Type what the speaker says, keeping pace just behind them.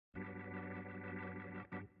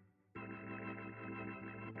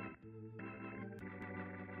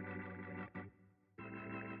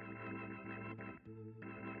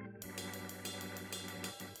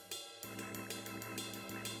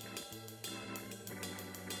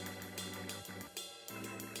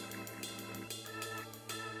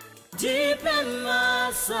deep in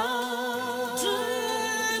my soul.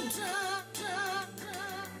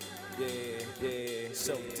 Yeah,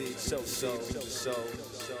 so deep, so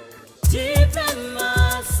deep in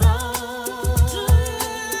my soul.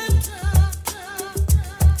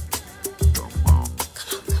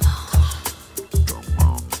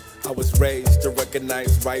 I was raised to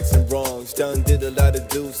recognize rights and wrongs. Done did a lot of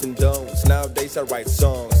do's and don'ts. Nowadays I write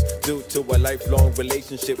songs due to a lifelong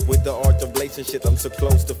relationship with the art of relationship. I'm so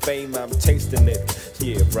close to fame, I'm tasting it.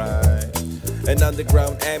 Yeah, right. An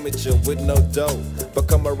underground amateur with no dough, but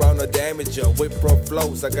come around a damager with pro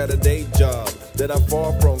flows. I got a day job that I'm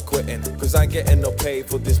far from quitting, cause I ain't getting no pay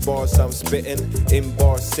for these bars I'm spitting. In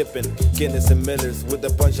bars sipping Guinness and Millers with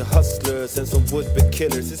a bunch of hustlers and some would-be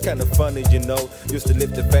killers. It's kinda funny, you know. Used to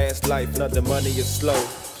live the fast life, now the money is slow,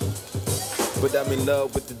 but I'm in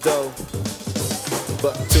love with the dough.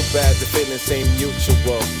 But too bad the feelings ain't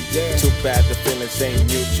mutual. Yeah. Too bad the feelings ain't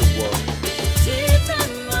mutual. Deep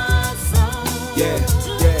in my soul. Yeah,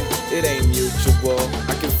 it ain't mutual.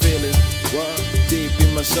 I can feel it, what? Deep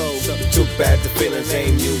in my soul. Too bad the feelings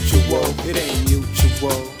ain't mutual. It ain't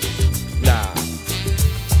mutual. Nah.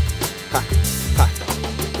 Ha, ha.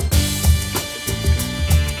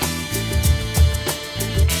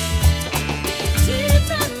 Deep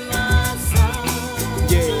in my soul.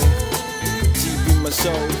 Yeah, deep in my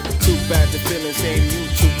soul. Too bad the feelings ain't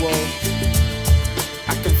mutual. I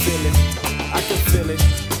can feel it, I can feel it.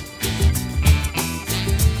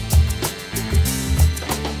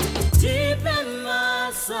 Deep in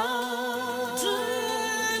my soul.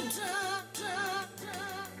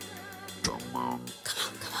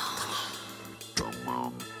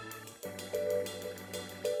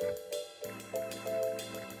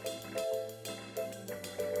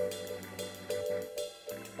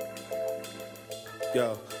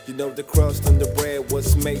 Yo, you know the crust on the bread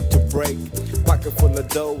was made to break. Pocket full of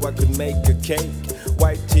dough, I could make a cake.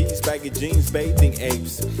 White tees, baggy jeans, bathing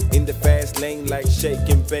apes. In the fast lane like shake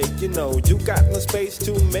and bake. You know, you got no space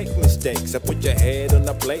to make mistakes. I put your head on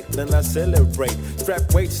a plate, then I celebrate.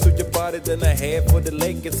 Strap weights to your body, then I head for the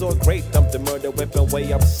lake. It's all great, dump the murder weapon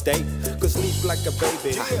way upstate. Cause sleep like a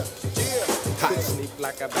baby. Cause sleep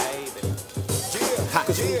like a baby.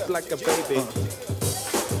 Cause sleep like a baby.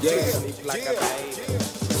 Yeah, sleep like a baby.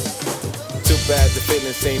 Too bad the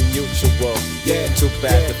feelings ain't mutual. Yeah, too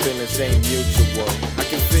bad the feelings ain't mutual. I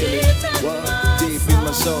can feel it, what? Deep in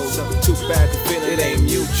my soul. Too bad the feeling ain't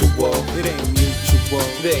mutual. It ain't mutual.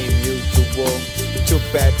 It ain't mutual. Too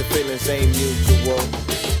bad the feelings ain't mutual.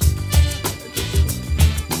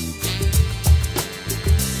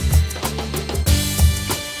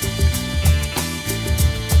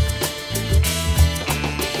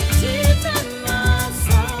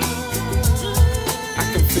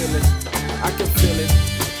 I can feel it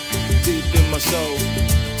deep in my soul.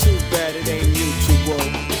 Too bad it ain't mutual.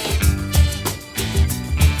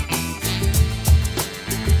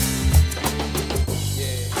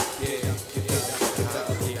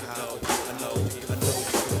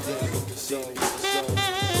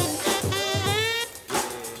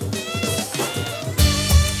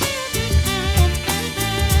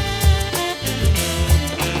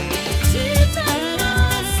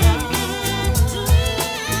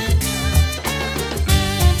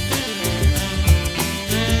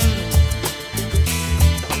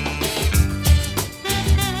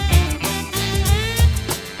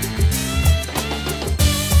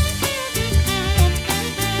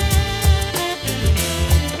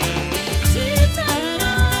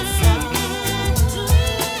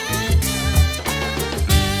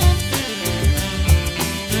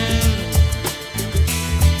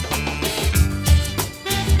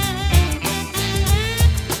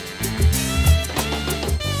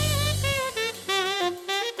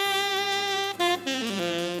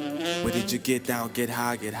 Where did you get down, get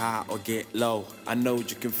high, or get low? I know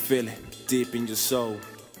you can feel it deep in your soul.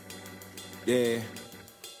 Yeah,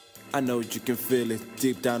 I know you can feel it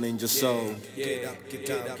deep down in your soul. Get up, get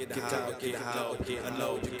down, get high, get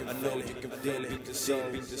low. I know you can feel it in your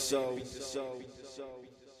soul.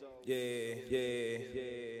 Yeah.